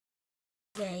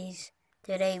Guys,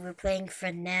 today we're playing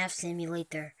FNAF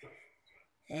Simulator.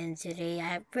 And today I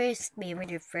have first memory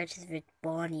refreshes with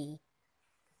Bonnie.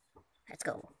 Let's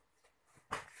go.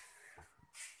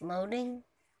 Loading.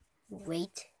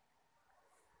 Wait.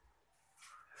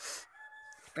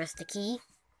 Press the key.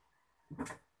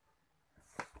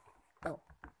 Oh.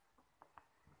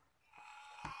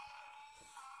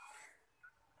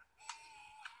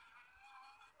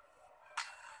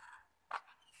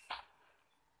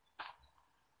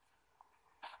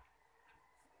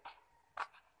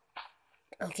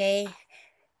 Okay.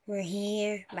 We're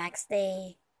here.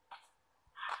 Backstage.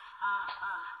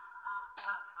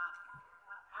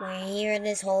 We're here in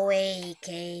this hallway,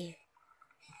 okay?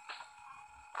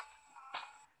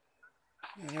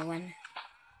 Another one.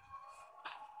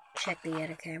 Check the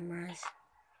other cameras.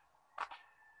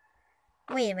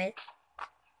 Wait a minute.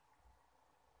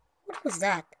 What was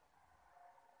that?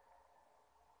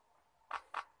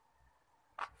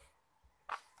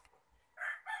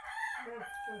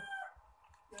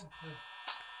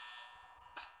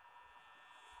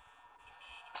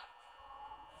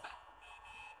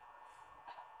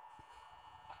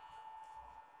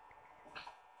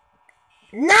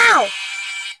 Now!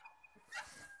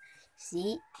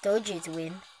 See? Told you to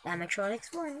win.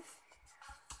 Animatronics won.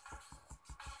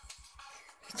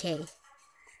 Okay.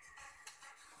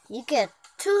 You get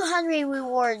 200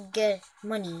 reward get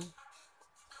money.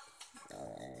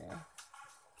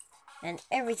 And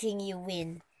everything you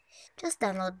win. Just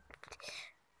download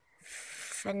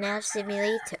FNAF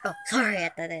Simulator. Oh, sorry, I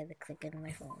thought I had to click on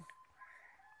my phone.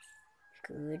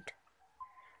 Good.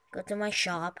 Go to my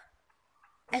shop.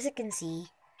 As you can see.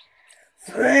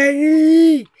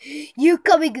 Freddy! You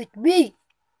coming with me?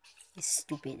 You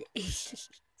stupid.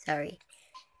 Sorry.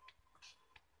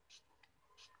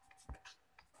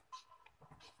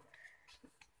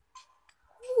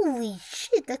 Holy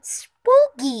shit, that's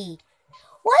spooky.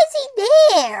 Why is he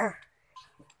there?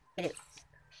 Anyways.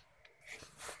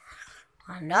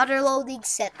 Another loading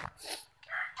set.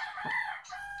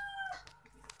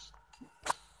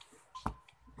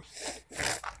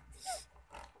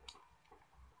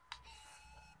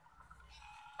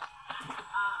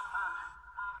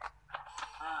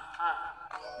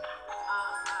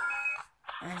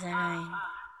 That's annoying.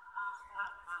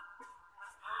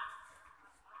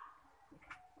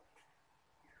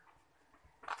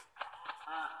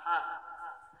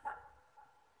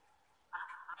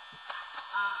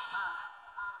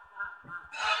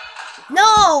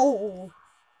 No!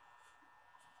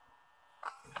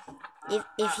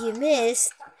 If you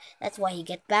missed, that's why you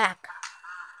get back.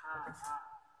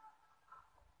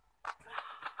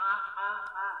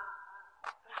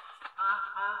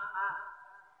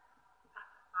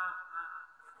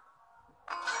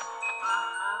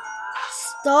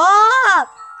 Stop!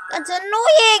 That's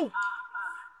annoying!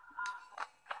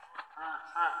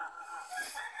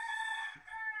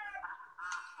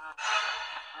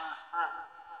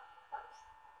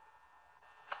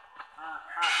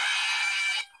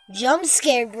 Jump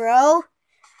scare, bro.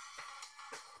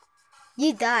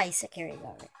 You die, security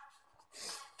guard.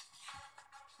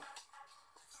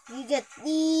 You get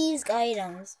these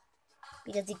items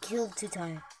because you killed 2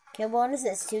 times. Kill bonus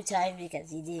is 2 times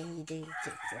because you did.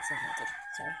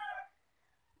 Sorry.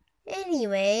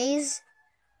 Anyways.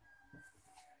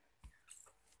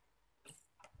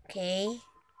 Okay.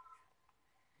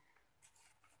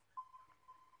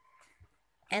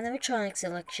 Animatronic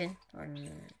selection.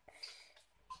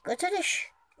 Go to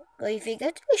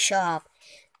the shop.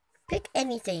 Pick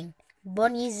anything.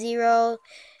 Bunny 0,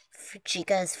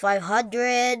 Chica's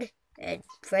 500, and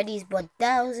Freddy's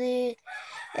 1000,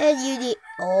 and you need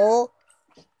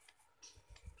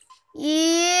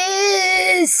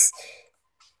yes!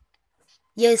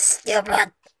 You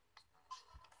stupid!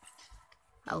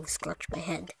 I'll scratch my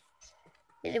head.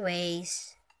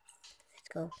 Anyways, let's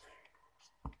go.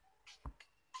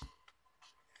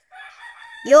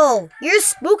 Yo, you're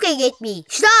spooking at me.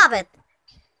 Stop it!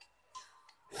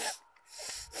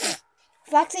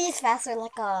 Foxy is faster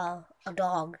like a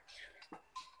dog.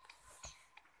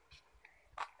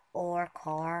 Or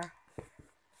car.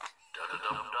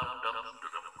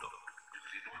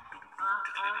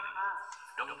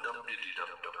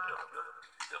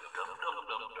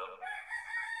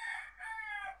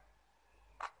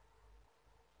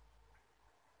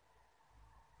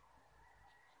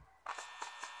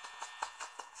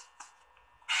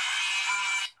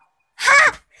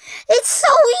 Ha! It's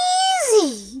so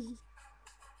easy!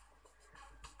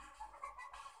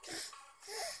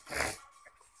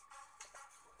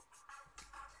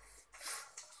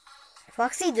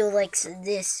 Foxy do likes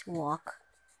this walk.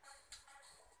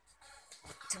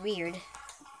 It's weird.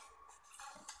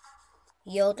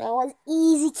 Yo, that was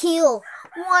easy kill.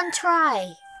 One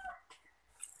try.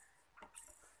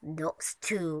 Those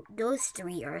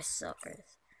three are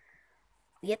suckers.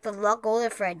 We have to lock Golden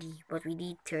Freddy, but we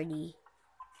need 30.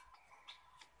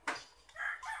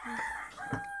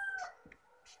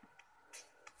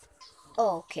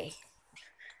 Oh, okay.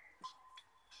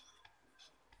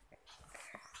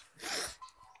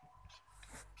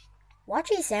 Watch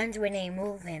his sounds when I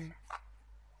move him.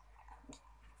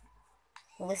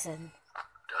 Listen.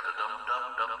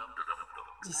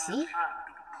 Do you see?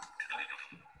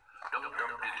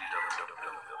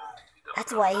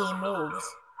 That's why he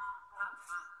moves.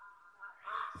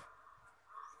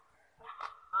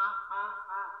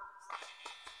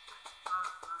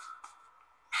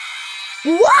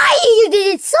 Why you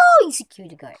did it so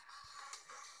security guard?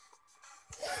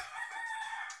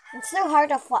 It's so hard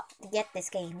to get this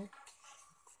game.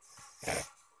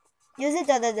 Use it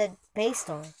on the Play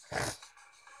Store.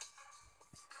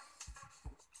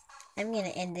 I'm gonna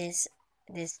end this.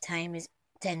 This time is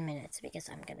 10 minutes because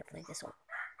I'm gonna play this one.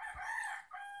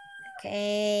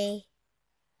 Okay.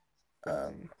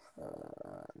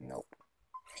 Nope.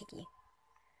 Thank you.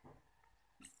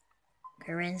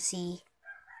 Currency.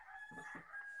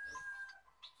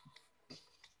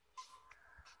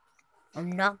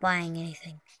 I'm not buying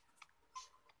anything.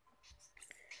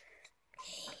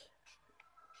 Okay.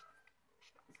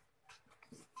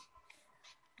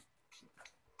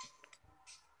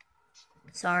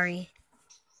 Sorry.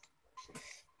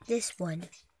 This one.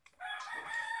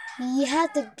 You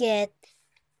have to get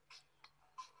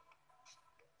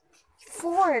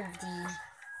 4 of these.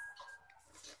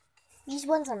 These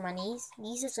ones are monies.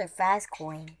 These are fast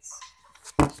coins.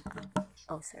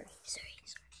 Oh, sorry.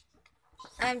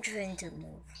 I'm trying to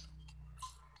move.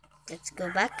 Let's go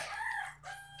back.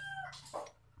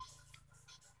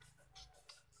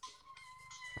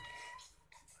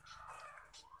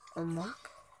 Unlock.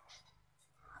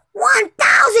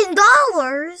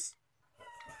 $1,000.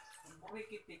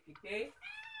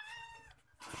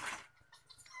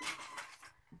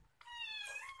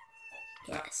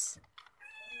 Yes.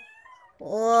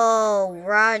 Whoa,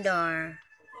 radar.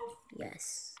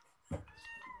 Yes.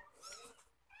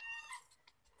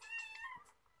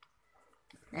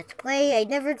 Let's play. I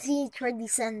never seen 20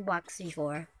 sandbox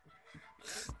before.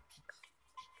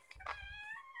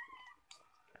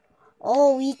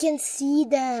 Oh, we can see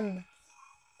them.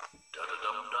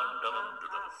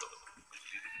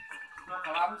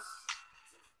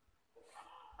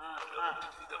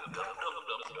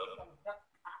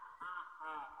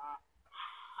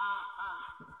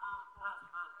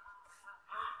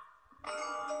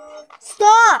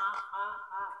 Stop!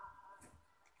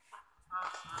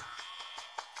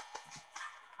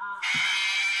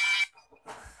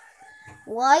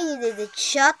 Why did it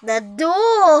shut the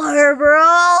door,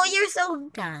 bro? You're so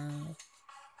dumb.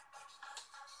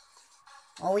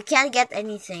 Oh, we can't get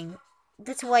anything.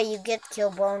 That's why you get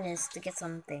kill bonus to get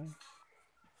something.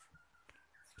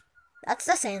 That's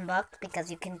the sandbox because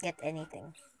you can get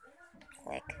anything.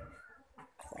 Click.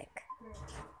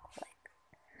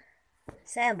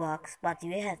 Sandbox, but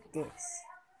you have this.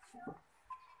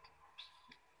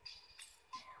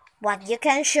 But you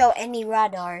can't show any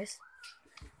radars.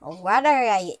 Oh, radar,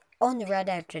 I own the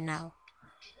radar to now.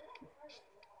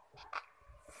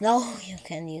 No, you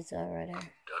can use a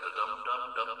radar.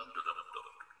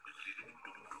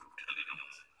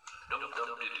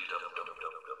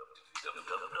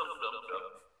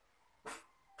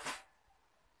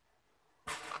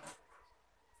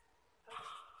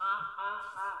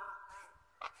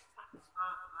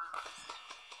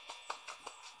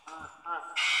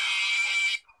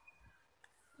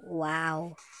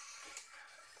 Wow.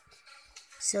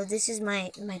 So this is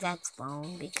my dad's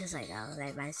phone because I got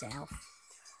it myself.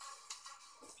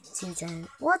 Season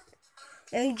what?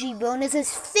 OG bonus is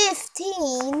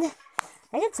 15.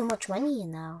 I got so much money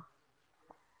now.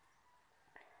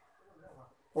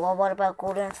 Well, what about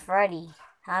Golden Freddy?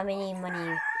 How many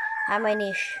money? How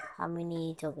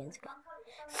many tokens got?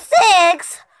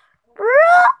 6, bro.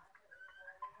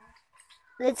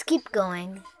 Let's keep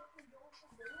going.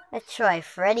 Let's try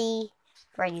Freddy's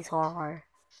Horror.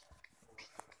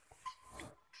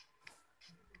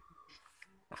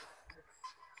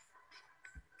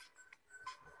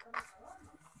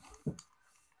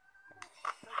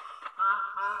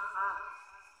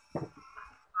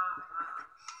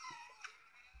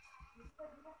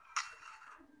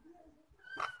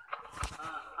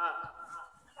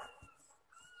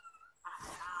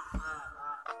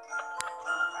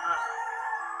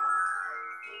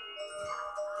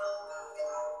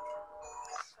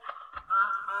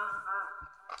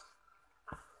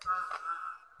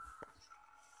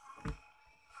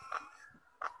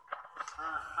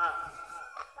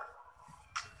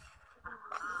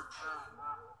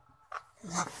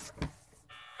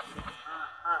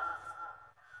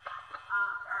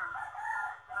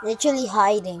 Literally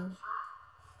hiding.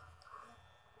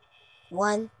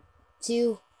 1,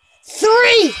 2,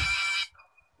 3!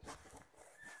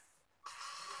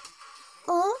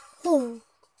 Oh,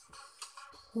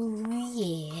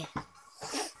 yeah.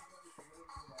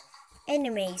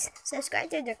 Anyways, subscribe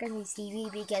to Dirk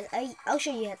TV because I'll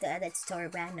show you how to edit story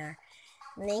banner.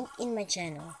 Link in my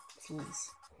channel,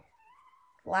 please.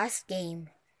 Last game.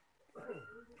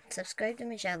 Subscribe to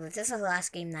my channel. This is the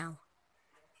last game now.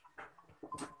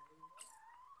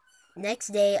 Next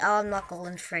day, I'll unlock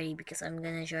Golden Freddy because I'm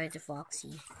gonna join the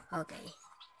Foxy. Okay.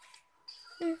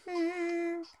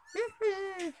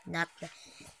 Not the.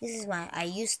 This is why I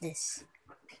use this.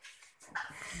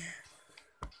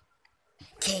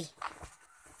 Okay.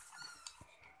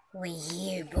 We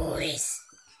here, boys.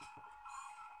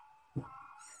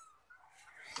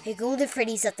 Hey, Golden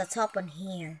Freddy's at the top on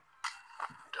here.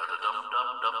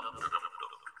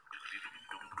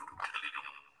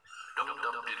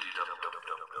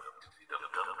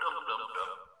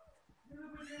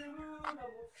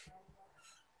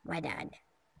 My dad.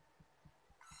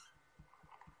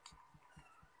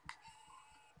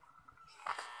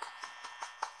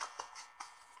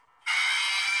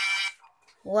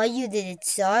 Why you didn't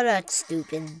saw that,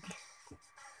 stupid?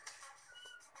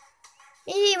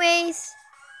 Anyways,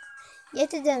 you have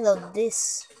to download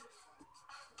this.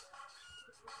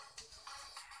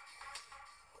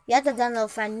 You have to download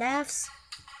FNAFs.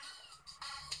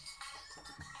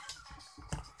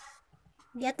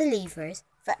 You have to leave first.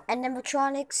 For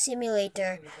Animatronic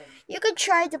Simulator, you could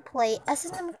try to play as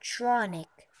an animatronic.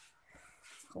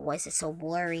 Why is it so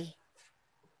blurry?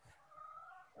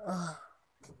 Ugh.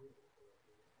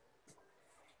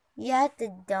 You have to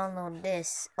download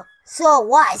this. Oh, so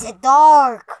why is it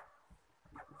dark?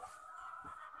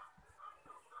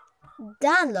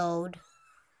 Download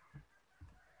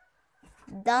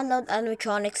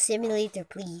Animatronic Simulator,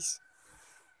 please.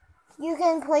 You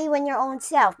can play when your own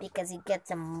self because you get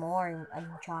some more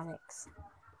animatronics.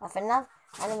 Of enough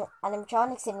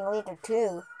Animatronic Simulator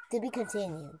 2 to be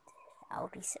continued. I'll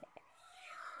be sick.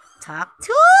 Talk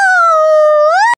to